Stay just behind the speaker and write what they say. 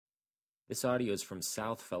This audio is from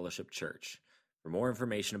South Fellowship Church. For more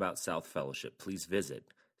information about South Fellowship, please visit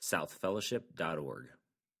southfellowship.org.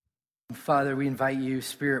 Father, we invite you,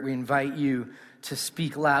 Spirit, we invite you to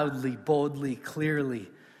speak loudly, boldly, clearly,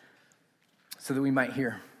 so that we might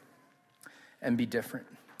hear and be different.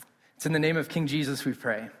 It's in the name of King Jesus we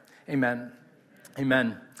pray. Amen.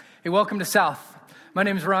 Amen. Hey, welcome to South. My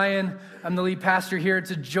name is Ryan. I'm the lead pastor here.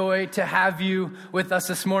 It's a joy to have you with us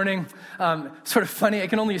this morning. Sort of funny, I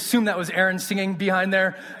can only assume that was Aaron singing behind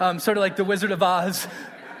there, sort of like the Wizard of Oz,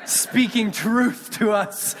 speaking truth to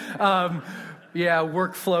us.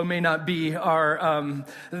 Workflow may not be our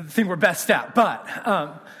thing we're best at, but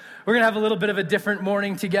we're going to have a little bit of a different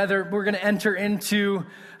morning together. We're going to enter into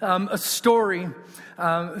a story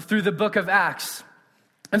through the book of Acts.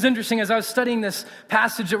 It's interesting, as I was studying this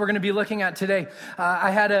passage that we're going to be looking at today,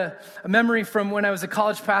 I had a memory from when I was a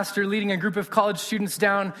college pastor leading a group of college students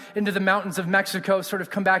down into the mountains of Mexico sort of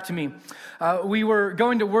come back to me. We were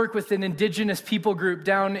going to work with an indigenous people group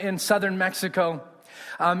down in southern Mexico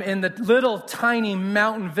in the little tiny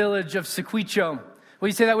mountain village of Sequicho. Will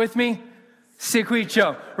you say that with me?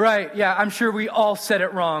 Sequicho, right? Yeah, I'm sure we all said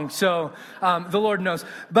it wrong, so the Lord knows.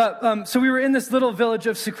 But so we were in this little village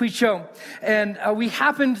of Sequicho, and we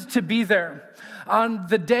happened to be there on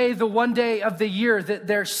the one day of the year that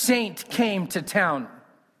their saint came to town.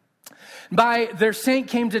 By their saint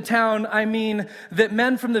came to town, I mean that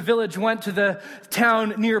men from the village went to the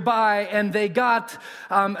town nearby and they got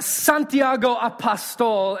Santiago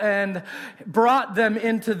Apostol and brought them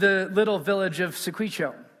into the little village of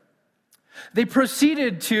Sequicho. They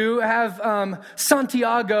proceeded to have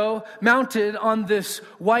Santiago mounted on this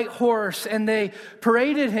white horse, and they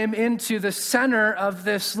paraded him into the center of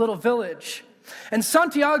this little village. And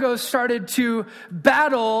Santiago started to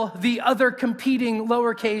battle the other competing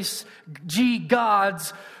lowercase g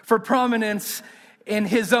gods for prominence in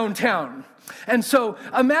his own town. And so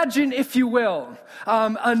imagine, if you will,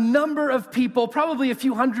 a number of people, probably a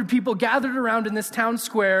few hundred people gathered around in this town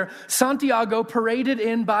square, Santiago paraded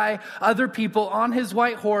in by other people on his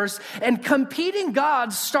white horse, and competing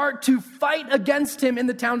gods start to fight against him in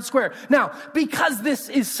the town square. Now, because this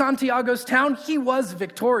is Santiago's town, he was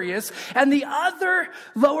victorious, and the other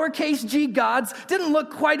lowercase g gods didn't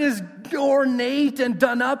look quite as ornate and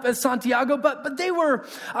done up as Santiago, but they were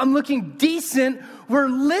looking decent, were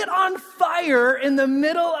lit on fire in the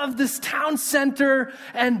middle of this town center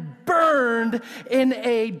and burned in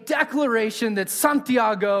a declaration that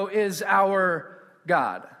Santiago is our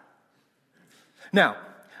God. Now,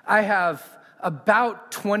 I have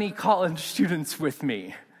about 20 college students with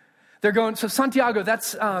me. They're going, so Santiago,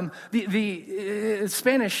 that's the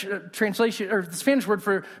Spanish translation, or the Spanish word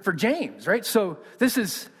for James, right? So this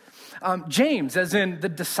is James, as in the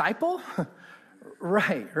disciple.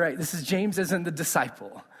 Right. This is James as in the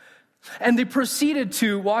disciple. And they proceeded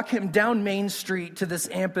to walk him down Main Street to this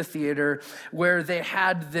amphitheater where they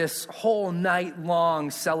had this whole night-long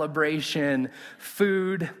celebration,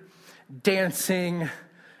 food, dancing,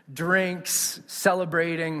 drinks,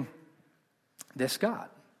 celebrating this God.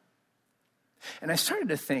 And I started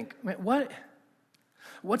to think,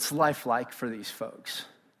 what's life like for these folks?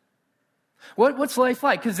 What's life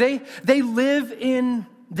like? Because they live in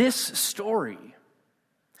this story.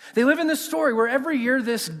 They live in this story where every year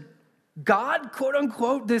this God, quote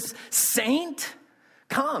unquote, this saint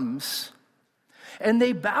comes and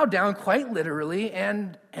they bow down quite literally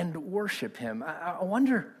and worship him. I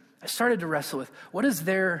started to wrestle with what is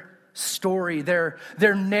their story, their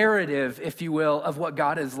narrative, if you will, of what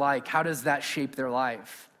God is like. How does that shape their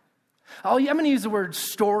life? I'm going to use the word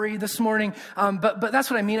story this morning, but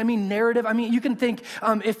that's what I mean. I mean narrative. I mean, you can think,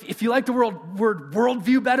 if you like the word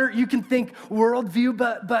worldview better, you can think worldview,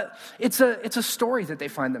 but it's a story that they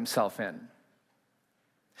find themselves in.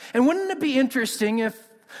 And wouldn't it be interesting if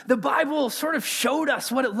the Bible sort of showed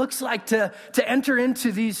us what it looks like to enter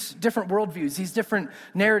into these different worldviews, these different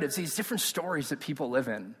narratives, these different stories that people live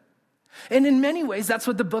in? And in many ways, that's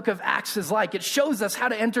what the book of Acts is like. It shows us how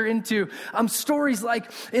to enter into stories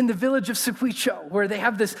like in the village of Sequicho, where they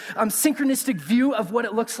have this synchronistic view of what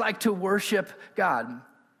it looks like to worship God.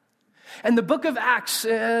 And the book of Acts,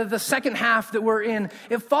 the second half that we're in,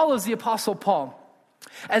 it follows the Apostle Paul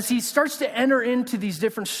as he starts to enter into these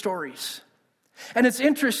different stories. And it's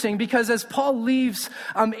interesting because as Paul leaves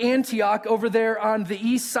Antioch over there on the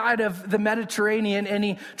east side of the Mediterranean, and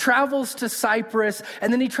he travels to Cyprus,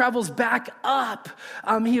 and then he travels back up,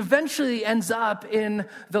 he eventually ends up in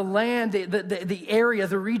the land, the area,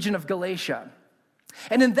 the region of Galatia.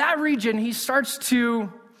 And in that region, he starts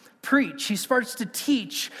to preach, he starts to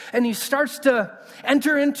teach, and he starts to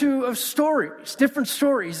enter into stories, different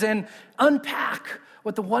stories, and unpack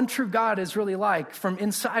what the one true God is really like from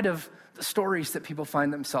inside of the stories that people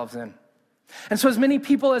find themselves in. And so as many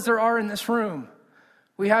people as there are in this room,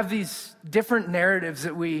 we have these different narratives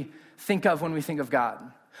that we think of when we think of God.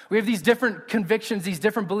 We have these different convictions, these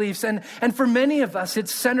different beliefs, and for many of us,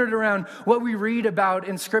 it's centered around what we read about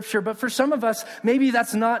in Scripture, but for some of us, maybe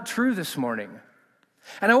that's not true this morning.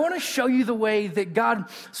 And I want to show you the way that God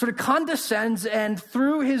sort of condescends and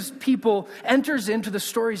through his people enters into the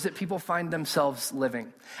stories that people find themselves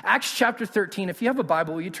living. Acts chapter 13, if you have a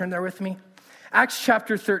Bible, will you turn there with me? Acts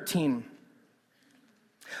chapter 13.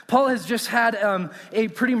 Paul has just had a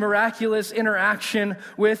pretty miraculous interaction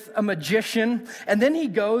with a magician, and then he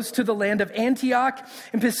goes to the land of Antioch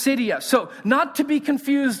and Pisidia. So not to be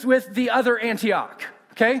confused with the other Antioch,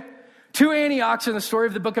 okay? Two Antiochs in the story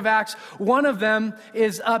of the book of Acts. One of them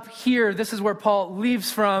is up here. This is where Paul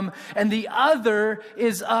leaves from. And the other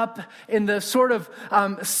is up in the sort of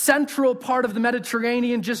central part of the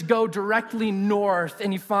Mediterranean. Just go directly north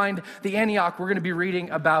and you find the Antioch we're going to be reading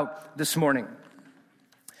about this morning.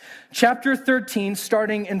 Chapter 13,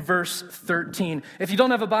 starting in verse 13. If you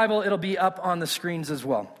don't have a Bible, it'll be up on the screens as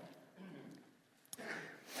well.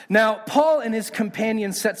 Now, Paul and his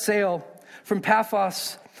companions set sail from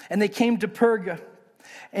Paphos, and they came to Perga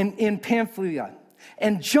in Pamphylia.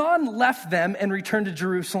 And John left them and returned to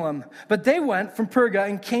Jerusalem. But they went from Perga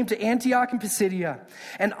and came to Antioch and Pisidia.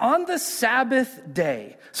 And on the Sabbath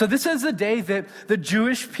day, so this is the day that the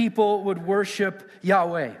Jewish people would worship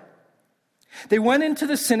Yahweh, they went into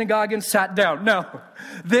the synagogue and sat down. Now,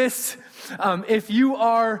 this, if you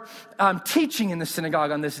are teaching in the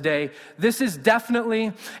synagogue on this day, this is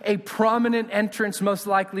definitely a prominent entrance, most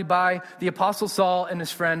likely by the Apostle Saul and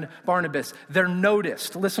his friend Barnabas. They're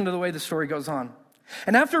noticed. Listen to the way the story goes on.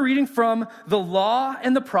 And after reading from the law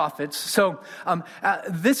and the prophets, so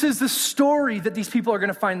this is the story that these people are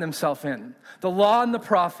going to find themselves in. The law and the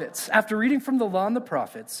prophets. After reading from the law and the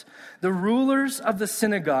prophets, the rulers of the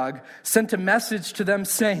synagogue sent a message to them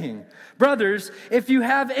saying, "Brothers, if you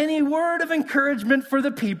have any word of encouragement for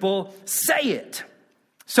the people, say it."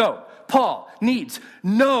 So, Paul needs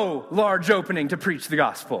no large opening to preach the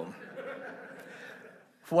gospel.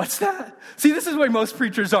 What's that? See, this is the way most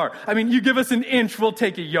preachers are. I mean, you give us an inch, we'll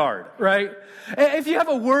take a yard, right? If you have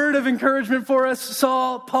a word of encouragement for us,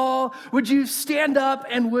 Saul, Paul, would you stand up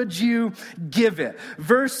and would you give it?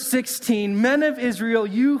 Verse 16, men of Israel,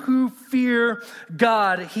 you who fear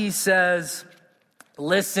God, he says,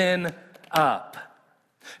 listen up.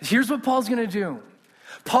 Here's what Paul's going to do.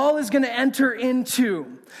 Paul is going to enter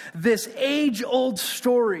into this age-old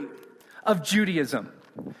story of Judaism.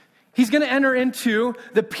 He's going to enter into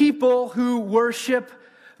the people who worship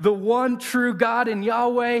the one true God in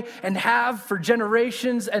Yahweh and have for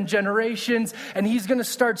generations and generations. And he's going to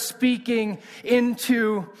start speaking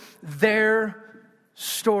into their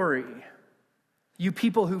story. You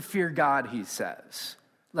people who fear God, he says.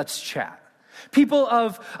 Let's chat. People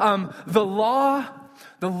of the law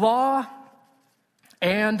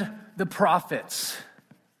and the prophets.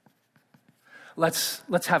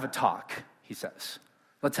 Let's have a talk, he says.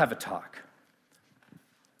 Let's have a talk.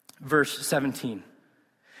 Verse 17.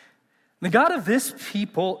 The God of this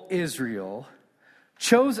people, Israel,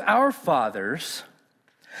 chose our fathers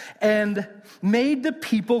and made the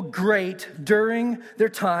people great during their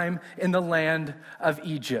time in the land of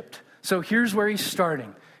Egypt. So here's where he's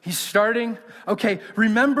starting. He's starting, okay,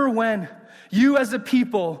 remember when you as a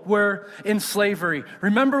people were in slavery.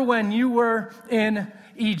 Remember when you were in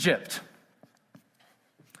Egypt.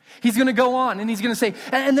 He's going to go on and he's going to say,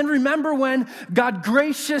 and then remember when God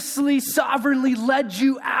graciously, sovereignly led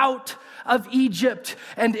you out of Egypt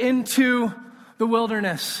and into the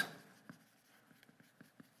wilderness.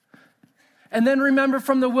 And then remember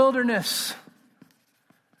from the wilderness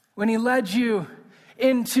when he led you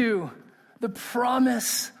into the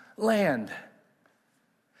promised land.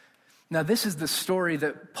 Now, this is the story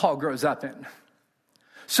that Paul grows up in.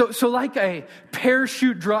 So like a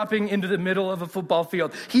parachute dropping into the middle of a football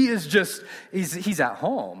field, he's at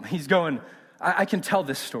home. He's going, I can tell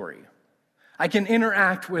this story. I can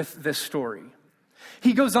interact with this story.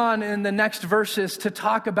 He goes on in the next verses to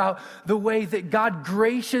talk about the way that God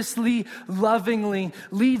graciously, lovingly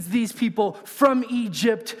leads these people from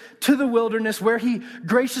Egypt to the wilderness, where he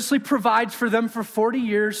graciously provides for them for 40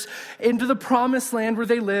 years into the promised land where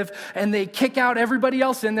they live, and they kick out everybody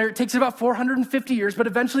else in there. It takes about 450 years, but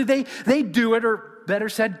eventually they do it, or better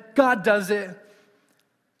said, God does it.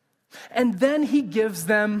 And then he gives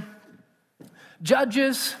them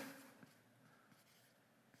judges,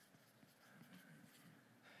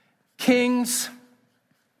 kings,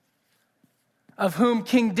 of whom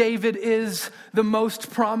King David is the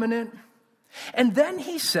most prominent. And then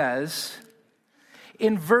he says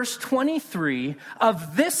in verse 23,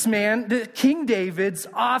 of this man, King David's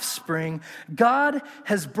offspring, God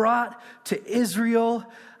has brought to Israel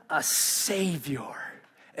a Savior,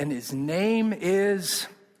 and his name is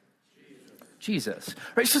Jesus.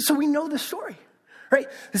 Right? So we know the story, right?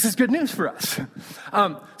 This is good news for us.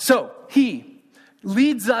 So he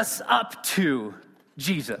leads us up to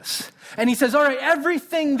Jesus. And he says, all right,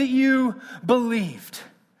 everything that you believed,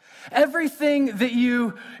 everything that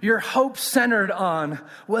your hope centered on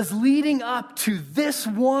was leading up to this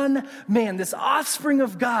one man, this offspring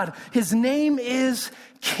of God. His name is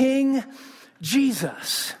King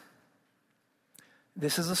Jesus.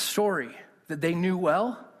 This is a story that they knew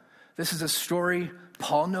well. This is a story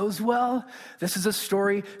Paul knows well. This is a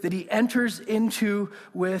story that he enters into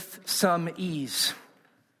with some ease.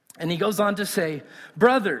 And he goes on to say,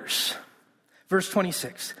 brothers, verse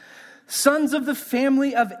 26, sons of the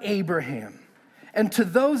family of Abraham, and to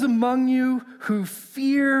those among you who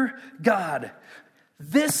fear God,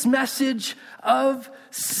 this message of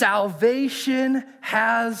salvation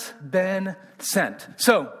has been sent.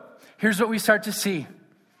 So here's what we start to see.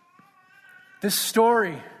 This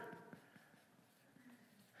story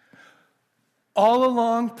all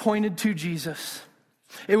along pointed to Jesus.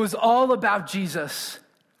 It was all about Jesus.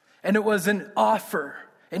 And it was an offer,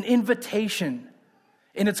 an invitation.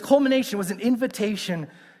 In its culmination, it was an invitation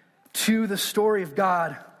to the story of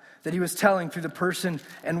God that he was telling through the person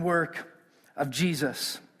and work of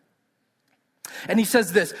Jesus. And he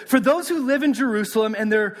says this, for those who live in Jerusalem and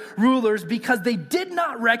their rulers, because they did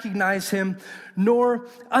not recognize him, nor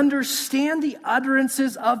understand the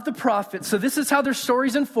utterances of the prophets. So this is how their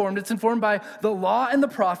story's informed. It's informed by the law and the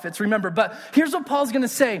prophets, remember. But here's what Paul's going to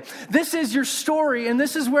say. This is your story, and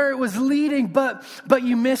this is where it was leading, but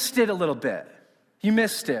you missed it a little bit. You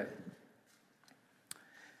missed it.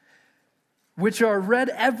 Which are read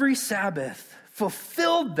every Sabbath,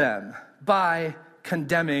 fulfilled them by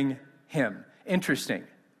condemning him. Interesting.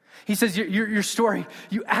 He says your story,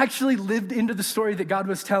 you actually lived into the story that God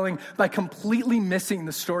was telling by completely missing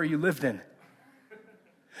the story you lived in.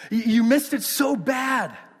 You missed it so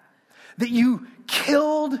bad that you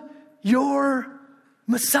killed your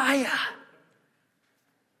Messiah.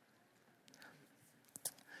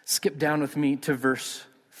 Skip down with me to verse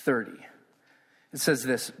 30. It says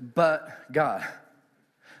this, but God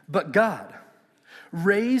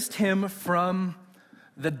raised him from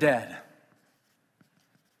the dead.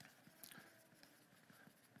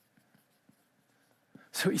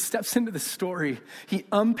 So he steps into the story, he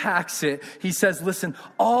unpacks it, he says, listen,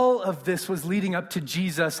 all of this was leading up to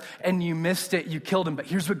Jesus and you missed it, you killed him. But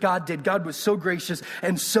here's what God did. God was so gracious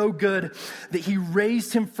and so good that he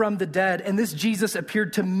raised him from the dead. And this Jesus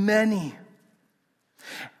appeared to many.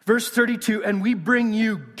 Verse 32, and we bring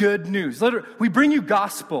you good news. Literally, we bring you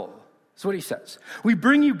gospel. That's what he says. We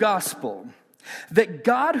bring you gospel that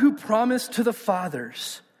God who promised to the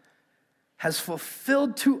fathers has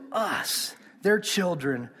fulfilled to us, their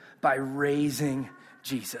children, by raising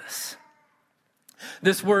Jesus.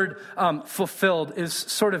 This word fulfilled is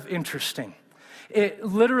sort of interesting. It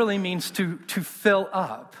literally means to fill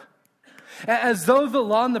up. As though the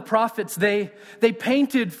law and the prophets, they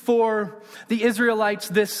painted for the Israelites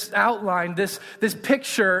this outline, this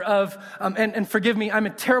picture of, and forgive me, I'm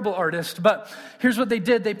a terrible artist, but here's what they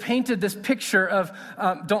did. They painted this picture of,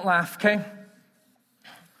 don't laugh, okay?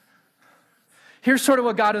 Here's sort of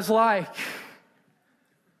what God is like.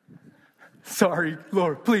 Sorry,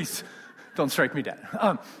 Lord, please don't strike me dead.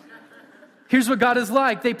 Here's what God is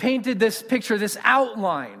like. They painted this picture, this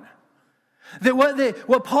outline. That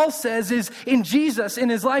what Paul says is in Jesus, in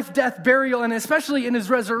his life, death, burial, and especially in his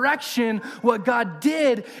resurrection, what God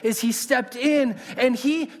did is he stepped in and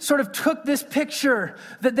he sort of took this picture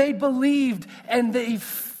that they believed and they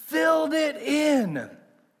filled it in.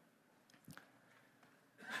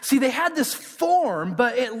 See, they had this form,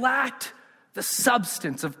 but it lacked the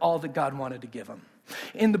substance of all that God wanted to give them.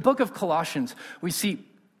 In the book of Colossians, we see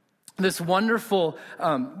this wonderful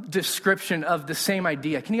description of the same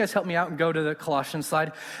idea. Can you guys help me out and go to the Colossians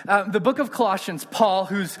slide? The book of Colossians, Paul,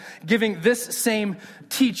 who's giving this same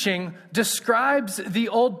teaching, describes the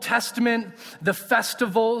Old Testament, the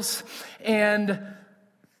festivals, and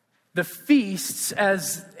the feasts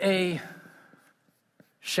as a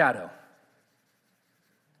shadow.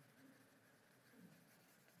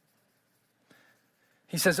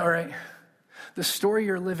 He says, all right, the story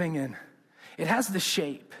you're living in, it has the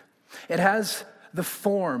shape, it has the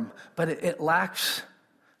form, but it lacks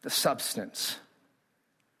the substance.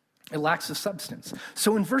 It lacks the substance.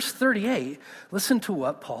 So in verse 38, listen to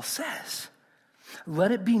what Paul says.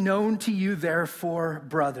 Let it be known to you, therefore,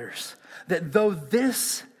 brothers, that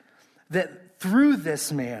through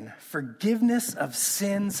this man, forgiveness of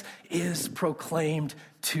sins is proclaimed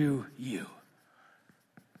to you.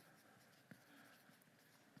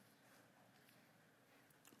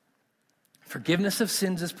 Forgiveness of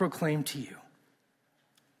sins is proclaimed to you.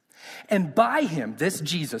 And by him, this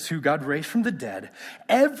Jesus, who God raised from the dead,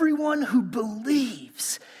 everyone who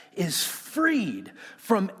believes is freed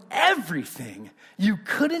from everything you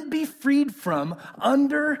couldn't be freed from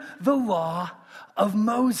under the law of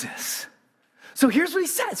Moses. So here's what he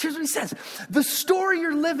says. The story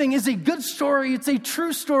you're living is a good story. It's a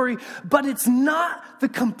true story, but it's not the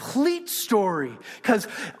complete story. Because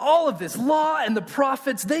all of this law and the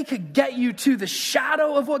prophets, they could get you to the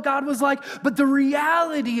shadow of what God was like, but the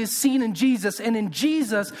reality is seen in Jesus. And in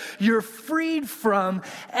Jesus, you're freed from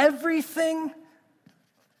everything.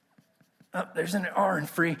 Oh, there's an R in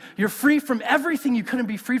free. You're free from everything you couldn't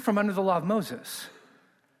be freed from under the law of Moses.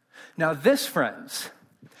 Now this, friends,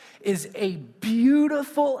 is a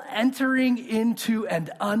beautiful entering into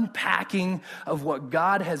and unpacking of what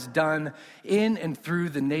God has done in and through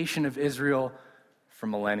the nation of Israel for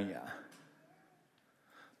millennia.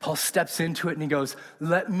 Paul steps into it and he goes,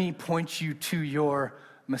 let me point you to your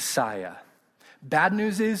Messiah. Bad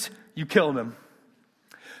news is you killed him.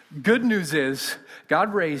 Good news is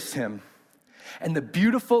God raised him. And the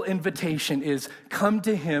beautiful invitation is come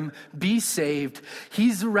to him, be saved.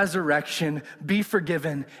 He's the resurrection, be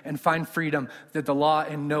forgiven, and find freedom that the law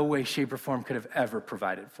in no way, shape, or form could have ever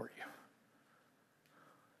provided for you.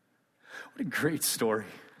 What a great story.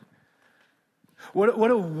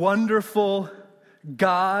 What a wonderful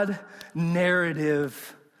God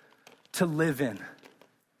narrative to live in.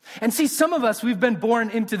 And see, some of us, we've been born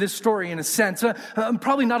into this story in a sense.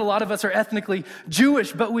 Probably not a lot of us are ethnically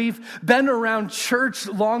Jewish, but we've been around church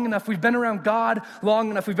long enough. We've been around God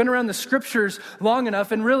long enough. We've been around the scriptures long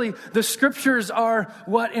enough. And really, the scriptures are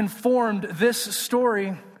what informed this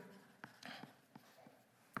story.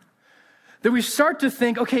 That we start to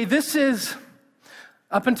think, okay, this is,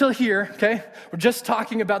 up until here, okay, we're just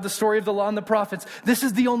talking about the story of the law and the prophets. This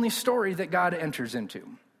is the only story that God enters into.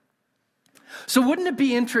 So wouldn't it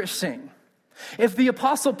be interesting if the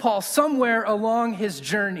Apostle Paul, somewhere along his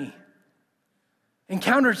journey,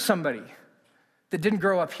 encountered somebody that didn't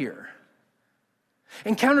grow up here,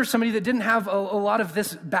 encountered somebody that didn't have a lot of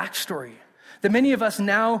this backstory, that many of us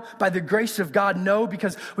now, by the grace of God, know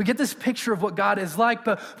because we get this picture of what God is like.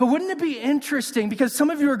 But wouldn't it be interesting, because some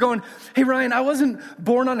of you are going, hey, Ryan, I wasn't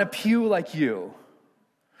born on a pew like you.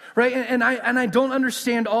 Right? And I don't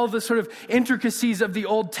understand all the sort of intricacies of the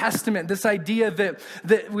Old Testament, this idea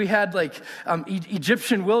that we had like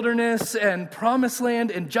Egyptian wilderness and promised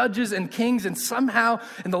land and judges and kings, and somehow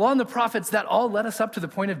in the law and the prophets that all led us up to the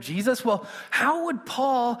point of Jesus. Well, how would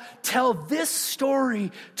Paul tell this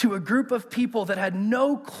story to a group of people that had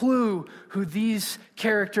no clue who these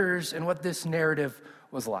characters and what this narrative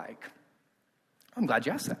was like? I'm glad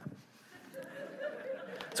you asked that.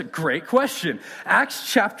 It's a great question. Acts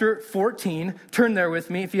chapter 14, turn there with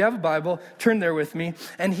me. If you have a Bible, turn there with me.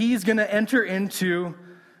 And he's going to enter into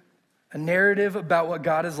a narrative about what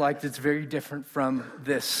God is like that's very different from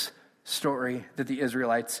this story that the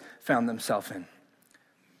Israelites found themselves in.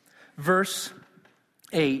 Verse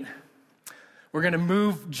 8, we're going to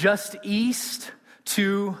move just east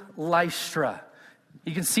to Lystra.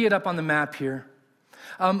 You can see it up on the map here.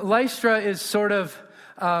 Lystra is sort of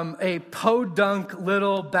a podunk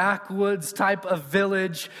little backwoods type of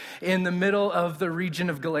village in the middle of the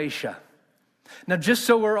region of Galatia. Now, just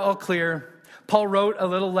so we're all clear, Paul wrote a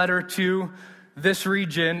little letter to this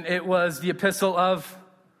region. It was the epistle of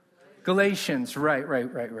Galatians. Right.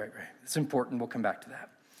 It's important. We'll come back to that.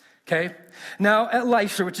 Okay? Now, at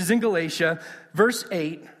Lystra, which is in Galatia, verse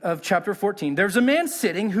 8 of chapter 14, there's a man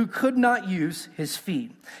sitting who could not use his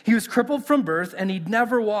feet. He was crippled from birth, and he'd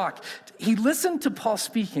never walk. He listened to Paul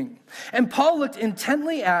speaking, and Paul looked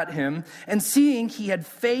intently at him, and seeing he had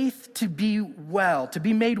faith to be well, to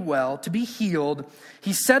be made well, to be healed,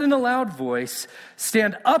 he said in a loud voice,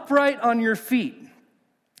 "Stand upright on your feet."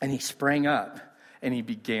 And he sprang up, and he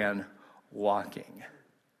began walking.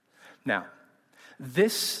 Now,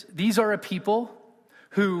 these are a people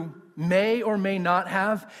who may or may not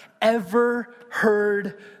have ever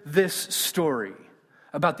heard this story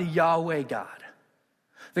about the Yahweh God,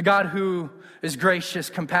 the God who is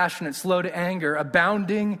gracious, compassionate, slow to anger,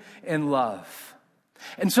 abounding in love.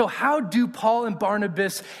 And so how do Paul and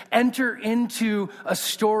Barnabas enter into a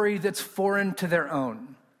story that's foreign to their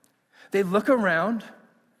own? They look around,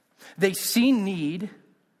 they see need,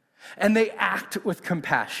 and they act with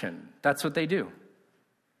compassion. That's what they do.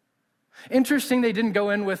 Interesting, they didn't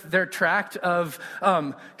go in with their tract of,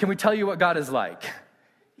 can we tell you what God is like?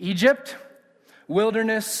 Egypt,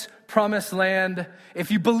 wilderness, promised land.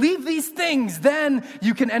 If you believe these things, then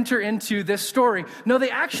you can enter into this story. No, they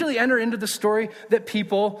actually enter into the story that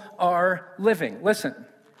people are living. Listen.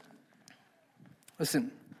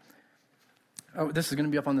 Oh, this is going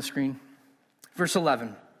to be up on the screen. Verse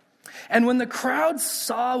 11. And when the crowd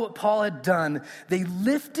saw what Paul had done, they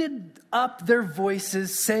lifted up their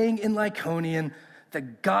voices, saying in Lycaonian, the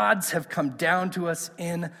gods have come down to us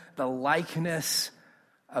in the likeness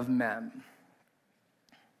of men.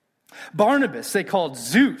 Barnabas they called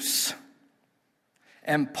Zeus,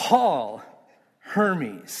 and Paul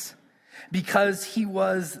Hermes, because he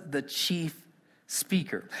was the chief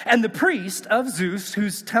speaker. And the priest of Zeus,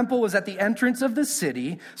 whose temple was at the entrance of the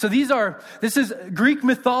city. So this is Greek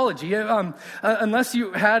mythology. Unless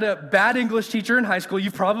you had a bad English teacher in high school,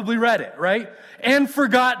 you've probably read it, right? And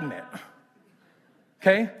forgotten it.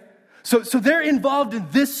 Okay? So they're involved in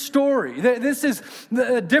this story. This is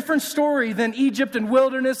a different story than Egypt and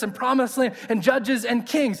wilderness and promised land and judges and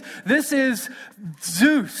kings. This is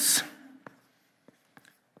Zeus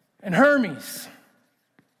and Hermes.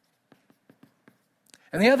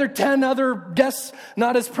 And the other 10 other guests,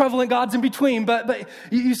 not as prevalent gods in between, but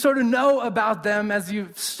you sort of know about them as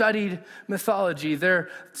you've studied mythology. There's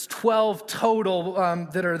 12 total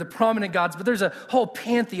that are the prominent gods, but there's a whole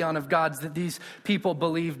pantheon of gods that these people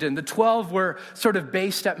believed in. The 12 were sort of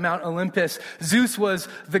based at Mount Olympus. Zeus was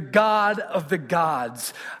the god of the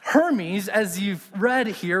gods. Hermes, as you've read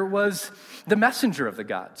here, was the messenger of the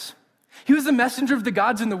gods. He was the messenger of the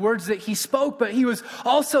gods in the words that he spoke, but he was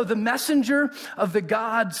also the messenger of the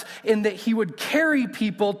gods in that he would carry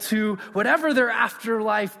people to whatever their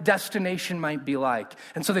afterlife destination might be like.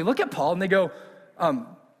 And so they look at Paul and they go,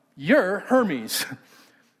 you're Hermes.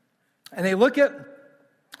 And they look at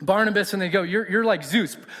Barnabas and they go, you're like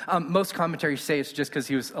Zeus. Most commentaries say it's just because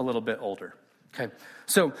he was a little bit older. Okay,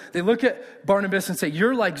 so they look at Barnabas and say,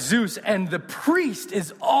 you're like Zeus, and the priest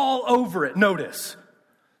is all over it. Notice.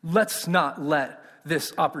 Let's not let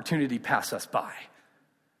this opportunity pass us by.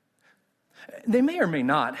 They may or may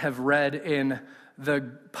not have read in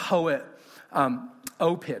the poet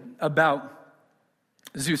Ovid about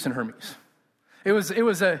Zeus and Hermes. It was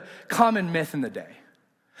a common myth in the day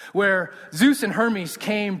where Zeus and Hermes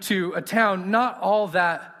came to a town not all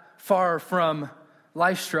that far from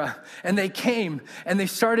Lystra, and they came and they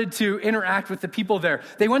started to interact with the people there.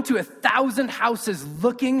 They went to 1,000 houses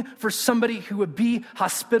looking for somebody who would be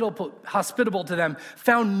hospitable to them,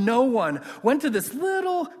 found no one, went to this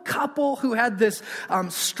little couple who had this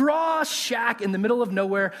straw shack in the middle of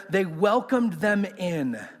nowhere. They welcomed them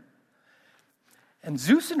in. And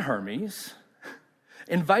Zeus and Hermes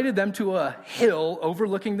invited them to a hill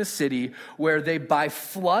overlooking the city where they by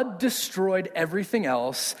flood destroyed everything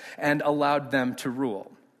else and allowed them to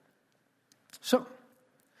rule. So,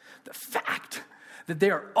 the fact that they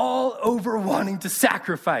are all over wanting to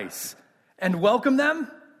sacrifice and welcome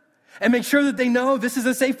them and make sure that they know this is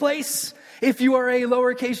a safe place if you are a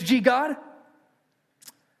lowercase g God,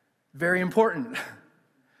 very important.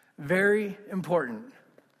 Very important.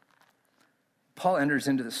 Paul enters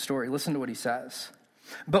into the story. Listen to what he says.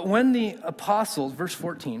 But when the apostles, verse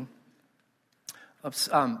 14,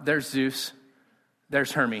 there's Zeus,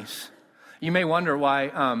 there's Hermes. You may wonder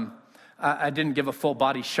why I didn't give a full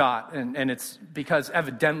body shot, and it's because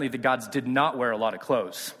evidently the gods did not wear a lot of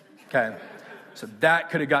clothes, okay? So that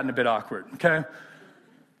could have gotten a bit awkward, okay?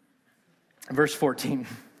 Verse 14.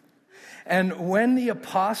 And when the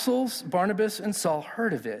apostles, Barnabas and Saul,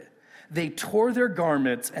 heard of it, they tore their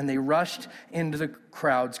garments and they rushed into the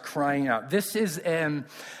crowds crying out. This is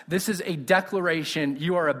a declaration.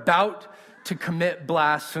 You are about to commit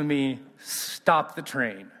blasphemy. Stop the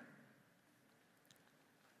train.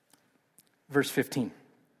 Verse 15.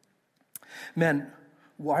 Men,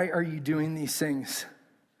 why are you doing these things?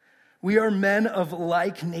 We are men of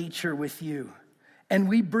like nature with you, and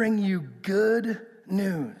we bring you good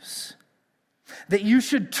news that you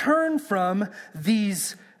should turn from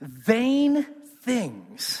these vain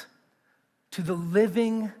things to the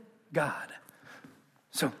living God.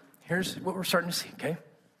 So here's what we're starting to see, okay?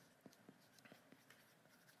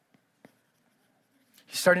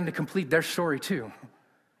 He's starting to complete their story too.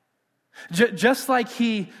 Just like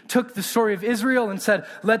he took the story of Israel and said,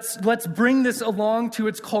 let's bring this along to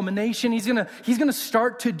its culmination, he's gonna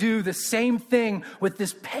start to do the same thing with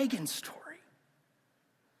this pagan story.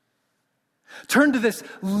 Turn to this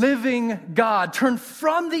living God. Turn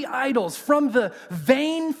from the idols, from the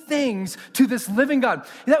vain things to this living God.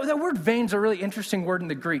 That word vain is a really interesting word in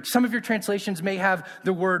the Greek. Some of your translations may have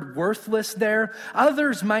the word worthless there.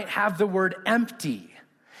 Others might have the word empty.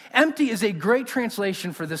 Empty is a great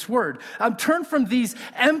translation for this word. Turn from these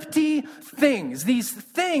empty things, these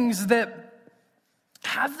things that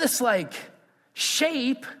have this like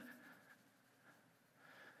shape,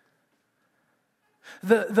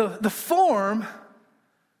 the form,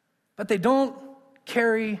 but they don't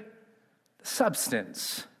carry the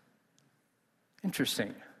substance.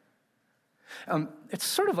 Interesting. It's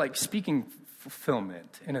sort of like speaking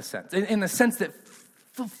fulfillment in a sense, in the sense that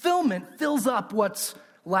fulfillment fills up what's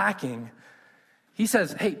lacking. He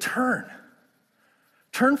says, hey, turn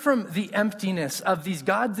from the emptiness of these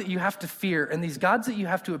gods that you have to fear and these gods that you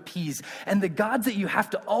have to appease and the gods that you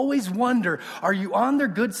have to always wonder, are you on their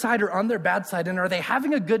good side or on their bad side? And are they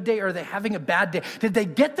having a good day or are they having a bad day? Did they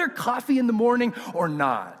get their coffee in the morning or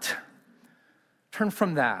not? Turn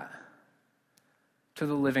from that to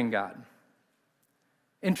the living God.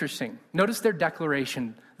 Interesting. Notice their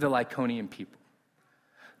declaration, the Lycaonian people.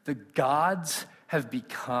 The gods have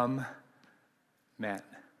become men.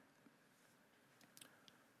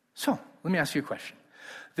 So, let me ask you a question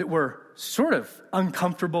that we're sort of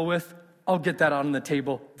uncomfortable with. I'll get that on the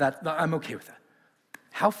table. That I'm okay with that.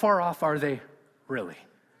 How far off are they really?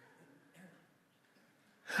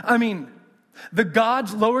 I mean, the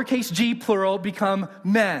gods, lowercase g plural, become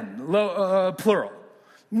men, plural.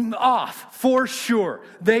 Off, for sure.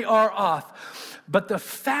 They are off. But the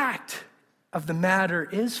fact of the matter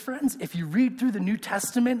is, friends, if you read through the New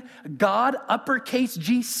Testament, God, uppercase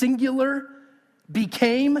G singular,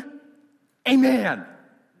 became a man.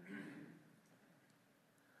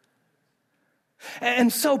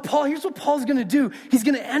 And so here's what Paul's going to do. He's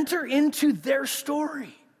going to enter into their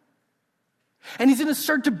story. And he's going to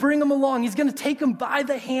start to bring them along. He's going to take them by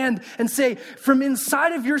the hand and say, from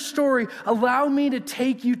inside of your story, allow me to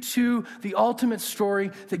take you to the ultimate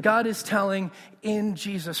story that God is telling in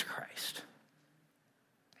Jesus Christ.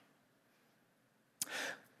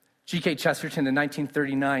 G.K. Chesterton in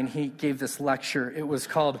 1939, he gave this lecture. It was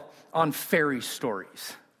called On Fairy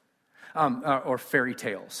Stories, or Fairy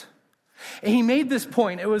Tales. And he made this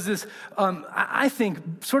point. It was this, I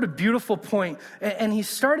think, sort of beautiful point. And he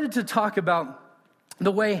started to talk about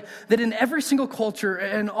the way that in every single culture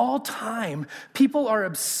and all time, people are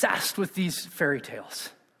obsessed with these fairy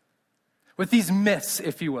tales, with these myths,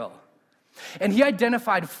 if you will. And he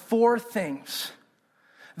identified 4 things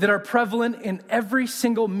that are prevalent in every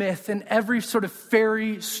single myth and every sort of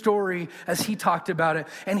fairy story as he talked about it.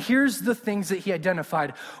 And here's the things that he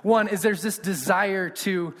identified. One is there's this desire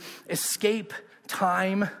to escape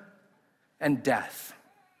time and death.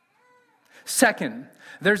 Second,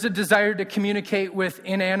 there's a desire to communicate with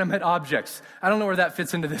inanimate objects. I don't know where that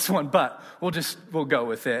fits into this one, but we'll go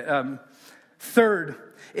with it. Third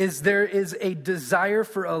is there is a desire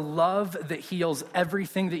for a love that heals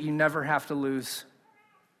everything that you never have to lose.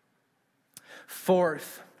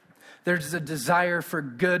 Fourth, there's a desire for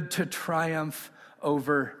good to triumph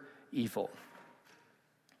over evil.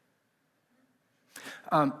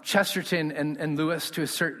 Chesterton and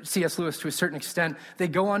C.S. Lewis, to a certain extent, they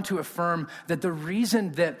go on to affirm that the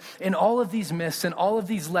reason that in all of these myths and all of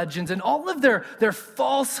these legends and all of their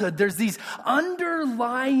falsehood, there's these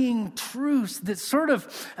underlying truths that sort of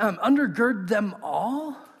undergird them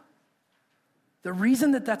all. The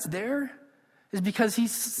reason that that's there is because he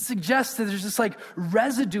suggests that there's this like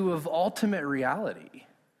residue of ultimate reality.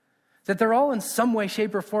 That they're all in some way,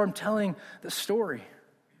 shape, or form telling the story.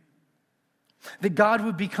 That God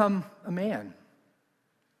would become a man.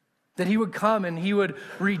 That he would come and he would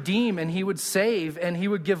redeem and he would save and he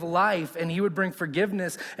would give life and he would bring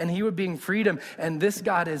forgiveness and he would bring freedom. And this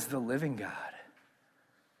God is the living God.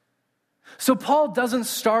 So Paul doesn't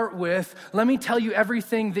start with, let me tell you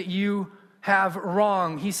everything that you have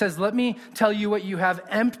wrong. He says, let me tell you what you have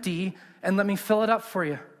empty and let me fill it up for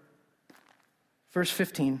you. Verse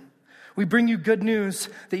 15. We bring you good news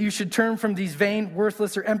that you should turn from these vain,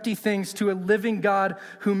 worthless, or empty things to a living God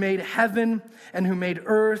who made heaven and who made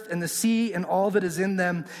earth and the sea and all that is in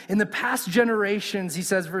them. In the past generations, he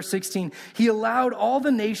says, verse 16, he allowed all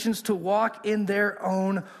the nations to walk in their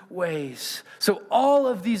own ways. So all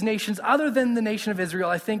of these nations, other than the nation of Israel,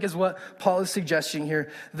 I think is what Paul is suggesting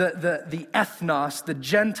here, the ethnos, the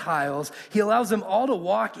Gentiles, he allows them all to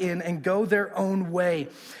walk in and go their own way.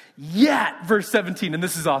 Yet, verse 17, and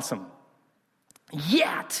this is awesome.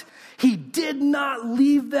 Yet, he did not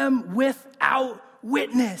leave them without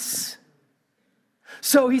witness.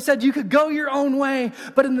 So he said you could go your own way,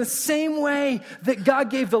 but in the same way that God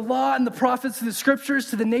gave the law and the prophets and the scriptures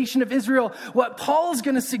to the nation of Israel, what Paul is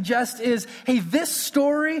going to suggest is, hey, this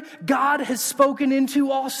story God has spoken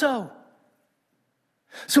into also.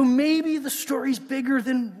 So maybe the story's bigger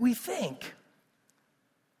than we think.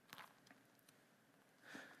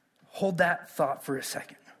 Hold that thought for a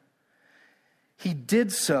second. He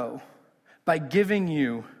did so by giving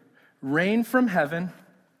you rain from heaven,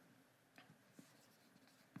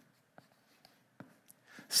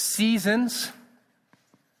 seasons,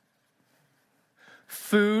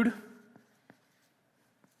 food,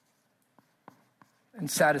 and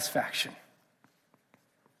satisfaction.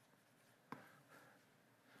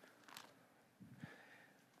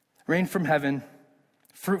 Rain from heaven,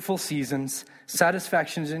 fruitful seasons,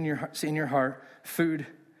 satisfactions in your heart, food,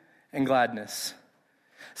 and gladness.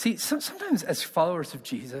 See, sometimes as followers of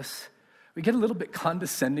Jesus, we get a little bit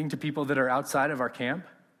condescending to people that are outside of our camp.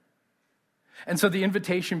 And so the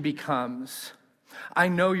invitation becomes, I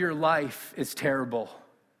know your life is terrible.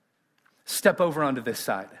 Step over onto this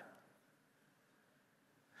side.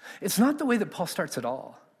 It's not the way that Paul starts at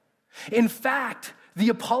all. In fact, the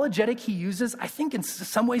apologetic he uses, I think in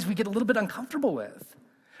some ways we get a little bit uncomfortable with.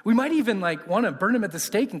 We might even want to burn him at the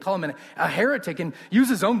stake and call him a heretic and use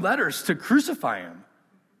his own letters to crucify him.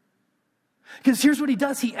 Because here's what he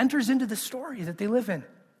does. He enters into the story that they live in.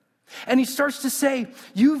 And he starts to say,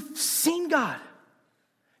 you've seen God.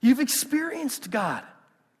 You've experienced God.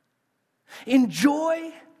 In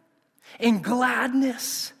joy, in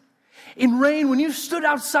gladness, in rain. When you stood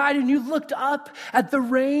outside and you looked up at the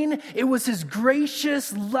rain, it was his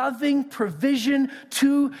gracious, loving provision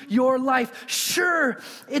to your life. Sure,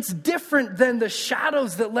 it's different than the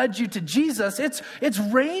shadows that led you to Jesus. It's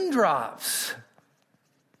raindrops.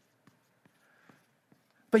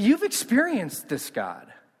 But you've experienced this God.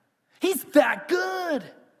 He's that good.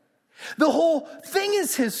 The whole thing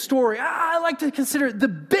is his story. I like to consider it the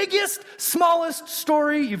biggest, smallest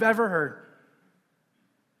story you've ever heard.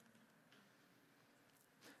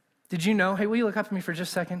 Did you know, hey, will you look up at me for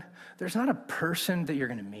just a second? There's not a person that you're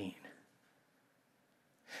going to meet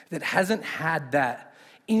that hasn't had that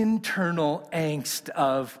internal angst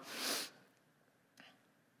of,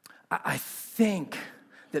 I think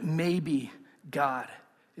that maybe God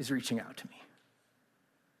is reaching out to me.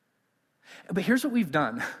 But here's what we've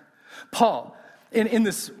done. Paul, in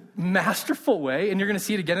this masterful way, and you're going to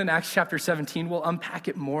see it again in Acts chapter 17, we'll unpack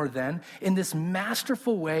it more then. In this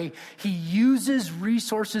masterful way, he uses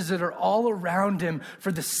resources that are all around him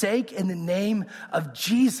for the sake and the name of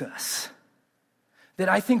Jesus that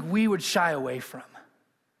I think we would shy away from.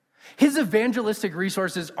 His evangelistic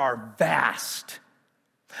resources are vast.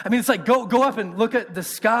 I mean, it's like go up and look at the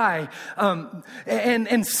sky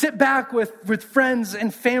and sit back with friends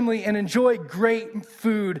and family and enjoy great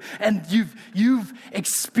food. And you've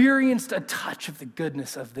experienced a touch of the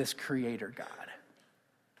goodness of this Creator God.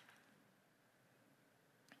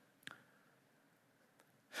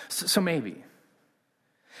 So maybe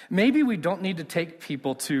we don't need to take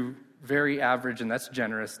people to very average, and that's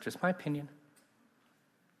generous, just my opinion,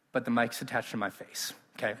 but the mic's attached to my face,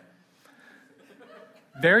 okay?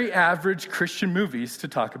 Very average Christian movies to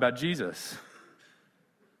talk about Jesus.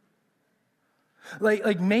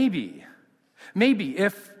 Like maybe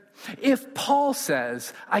if Paul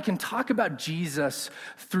says, I can talk about Jesus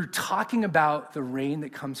through talking about the rain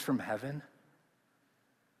that comes from heaven,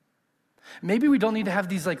 maybe we don't need to have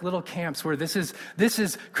these little camps where this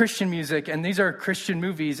is Christian music and these are Christian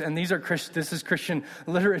movies and this is Christian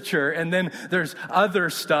literature and then there's other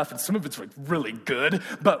stuff and some of it's really good,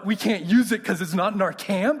 but we can't use it because it's not in our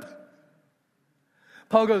camp.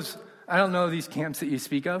 Paul goes, I don't know these camps that you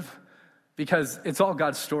speak of because it's all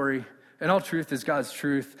God's story and all truth is God's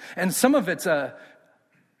truth. And some of it's a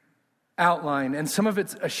outline and some of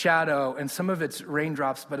it's a shadow and some of it's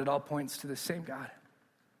raindrops, but it all points to the same God.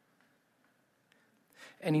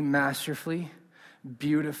 And he masterfully,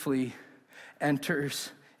 beautifully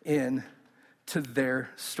enters into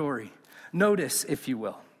their story. Notice, if you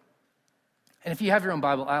will. And if you have your own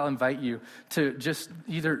Bible, I'll invite you to just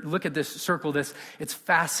either look at this, circle this. It's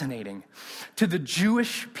fascinating. To the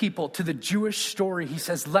Jewish people, to the Jewish story, he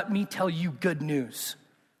says, let me tell you good news.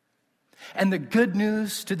 And the good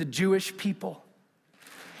news to the Jewish people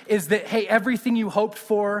is that, hey, everything you hoped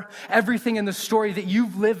for, everything in the story that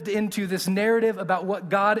you've lived into, this narrative about what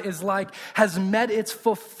God is like, has met its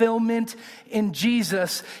fulfillment in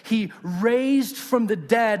Jesus. He raised from the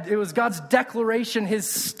dead. It was God's declaration, his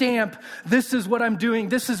stamp. This is what I'm doing.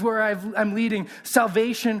 This is where I'm leading.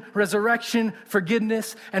 Salvation, resurrection,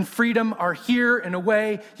 forgiveness, and freedom are here in a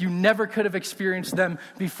way you never could have experienced them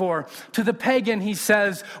before. To the pagan, he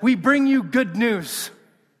says, we bring you good news.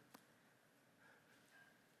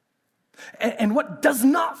 And what does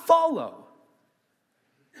not follow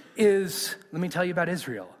is, let me tell you about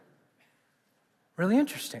Israel. Really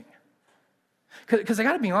interesting. Because I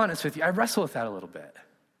got to be honest with you, I wrestle with that a little bit.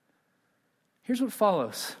 Here's what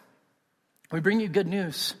follows. We bring you good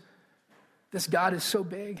news. This God is so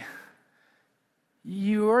big.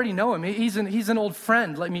 You already know him. He's an old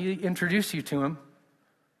friend. Let me introduce you to him.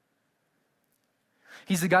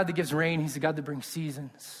 He's the God that gives rain. He's the God that brings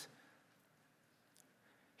seasons.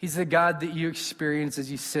 He's the God that you experience as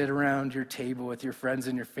you sit around your table with your friends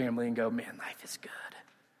and your family and go, man, life is good.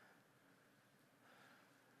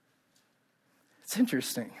 It's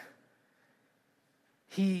interesting.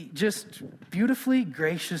 He just beautifully,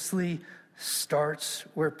 graciously starts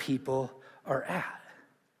where people are at.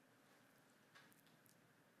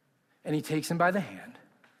 And he takes them by the hand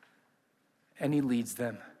and he leads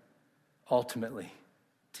them ultimately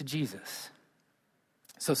to Jesus.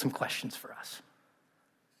 So some questions for us.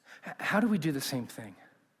 How do we do the same thing?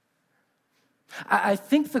 I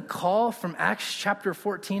think the call from Acts chapter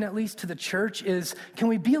 14, at least, to the church is, can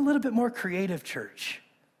we be a little bit more creative, church?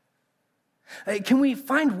 Can we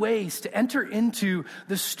find ways to enter into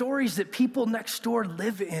the stories that people next door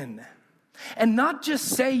live in? And not just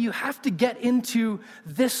say you have to get into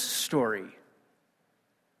this story.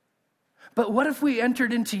 But what if we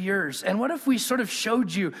entered into yours? And what if we sort of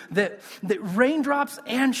showed you that raindrops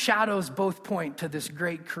and shadows both point to this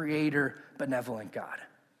great creator, benevolent God?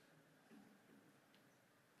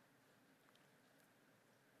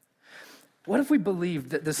 What if we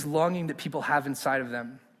believed that this longing that people have inside of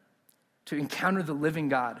them to encounter the living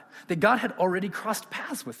God, that God had already crossed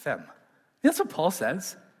paths with them? That's what Paul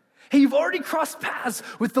says. Hey, you've already crossed paths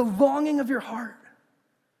with the longing of your heart.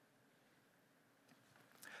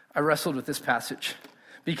 I wrestled with this passage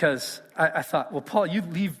because I thought, well, Paul,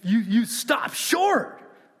 you stop short.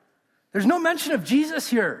 There's no mention of Jesus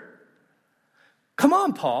here. Come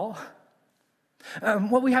on, Paul.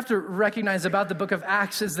 What we have to recognize about the book of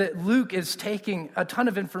Acts is that Luke is taking a ton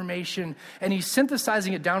of information and he's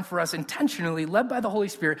synthesizing it down for us intentionally, led by the Holy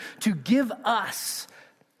Spirit, to give us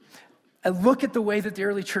a look at the way that the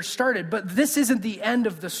early church started. But this isn't the end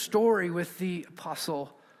of the story with the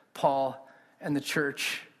apostle Paul and the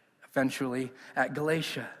church eventually at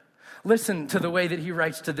Galatia. Listen to the way that he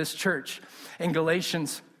writes to this church in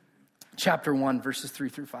Galatians chapter 1, verses 3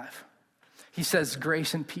 through 5. He says,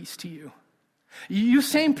 grace and peace to you. You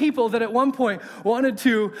same people that at one point wanted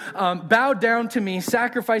to bow down to me,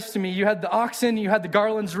 sacrifice to me. You had the oxen, you had the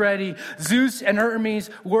garlands ready. Zeus and Hermes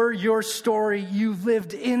were your story you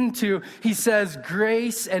lived into. He says,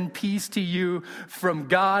 grace and peace to you from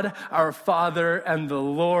God our Father and the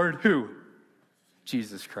Lord, who?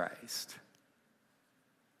 Jesus Christ,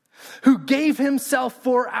 who gave himself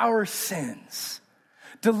for our sins,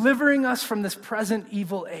 delivering us from this present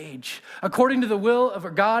evil age, according to the will of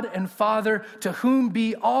our God and Father, to whom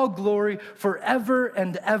be all glory forever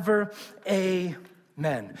and ever.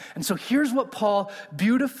 Amen. And so here's what Paul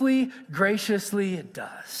beautifully, graciously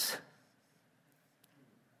does.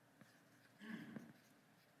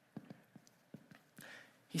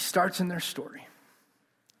 He starts in their story.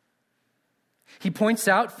 He points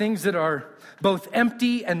out things that are both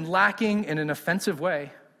empty and lacking in an offensive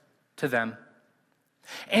way to them.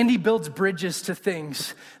 And he builds bridges to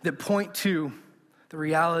things that point to the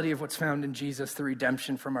reality of what's found in Jesus, the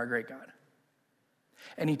redemption from our great God.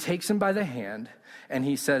 And he takes him by the hand and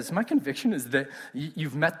he says, my conviction is that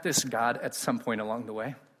you've met this God at some point along the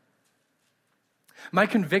way. My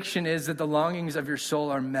conviction is that the longings of your soul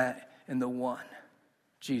are met in the one,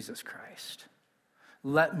 Jesus Christ.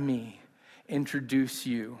 Let me introduce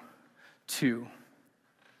you to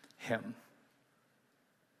him.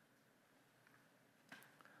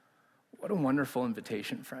 What a wonderful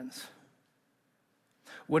invitation, friends.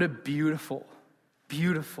 What a beautiful,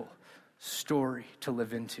 beautiful story to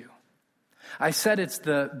live into. I said it's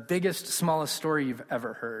the biggest, smallest story you've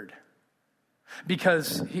ever heard.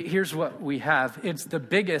 Because here's what we have. It's the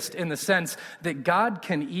biggest in the sense that God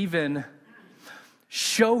can even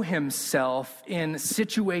show himself in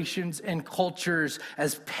situations and cultures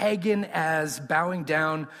as pagan as bowing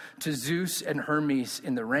down to Zeus and Hermes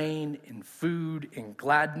in the rain, in food, in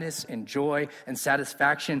gladness, in joy, and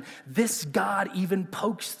satisfaction. This God even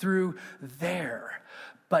pokes through there.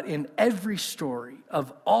 But in every story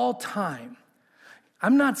of all time,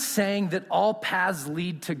 I'm not saying that all paths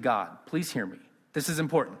lead to God. Please hear me. This is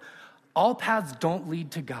important. All paths don't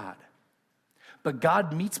lead to God, but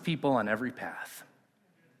God meets people on every path.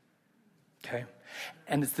 Okay?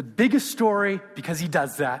 And it's the biggest story because he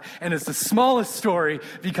does that. And it's the smallest story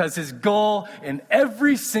because his goal in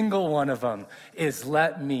every single one of them is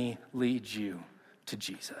let me lead you to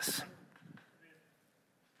Jesus.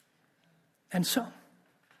 And so,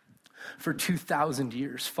 for 2,000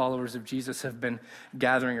 years, followers of Jesus have been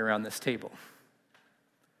gathering around this table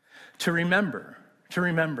to remember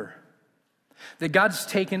that God's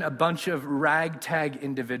taken a bunch of ragtag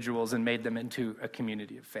individuals and made them into a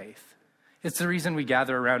community of faith. It's the reason we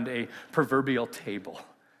gather around a proverbial table.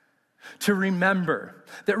 To remember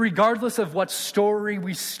that regardless of what story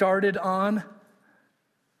we started on,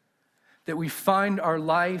 that we find our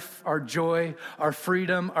life, our joy, our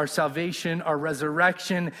freedom, our salvation, our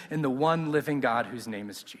resurrection in the one living God whose name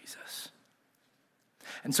is Jesus.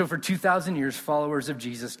 And so for 2,000 years, followers of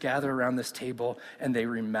Jesus gather around this table and they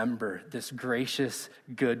remember this gracious,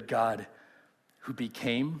 good God who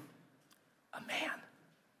became a man.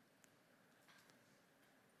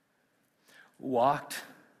 Walked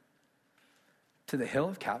to the hill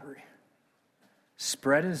of Calvary,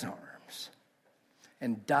 spread his arms,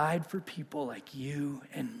 and died for people like you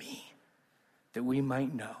and me, that we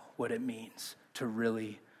might know what it means to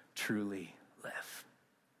really, truly live.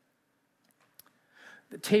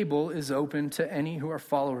 The table is open to any who are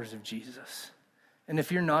followers of Jesus. And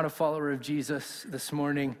if you're not a follower of Jesus this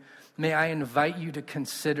morning, may I invite you to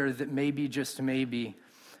consider that maybe, just maybe,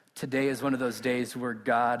 today is one of those days where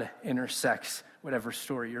God intersects whatever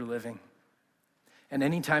story you're living. And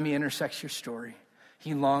anytime he intersects your story,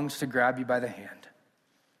 he longs to grab you by the hand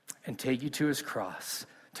and take you to his cross,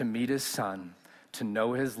 to meet his son, to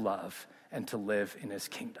know his love, and to live in his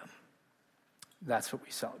kingdom. That's what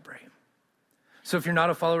we celebrate. So if you're not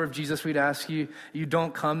a follower of Jesus, we'd ask you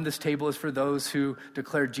don't come. This table is for those who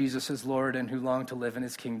declare Jesus as Lord and who long to live in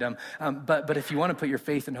his kingdom. But if you want to put your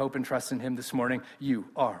faith and hope and trust in him this morning, you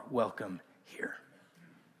are welcome here.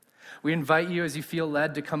 We invite you, as you feel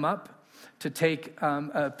led, to come up, to take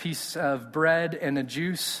a piece of bread and a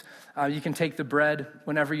juice. You can take the bread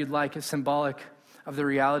whenever you'd like. It's symbolic of the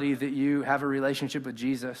reality that you have a relationship with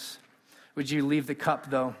Jesus. Would you leave the cup,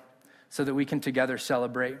 though, so that we can together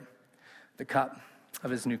celebrate the cup of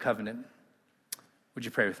his new covenant? Would you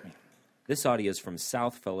pray with me? This audio is from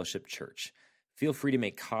South Fellowship Church. Feel free to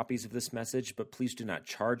make copies of this message, but please do not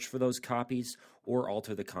charge for those copies or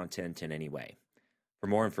alter the content in any way. For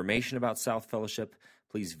more information about South Fellowship,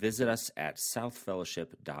 please visit us at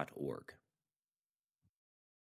southfellowship.org.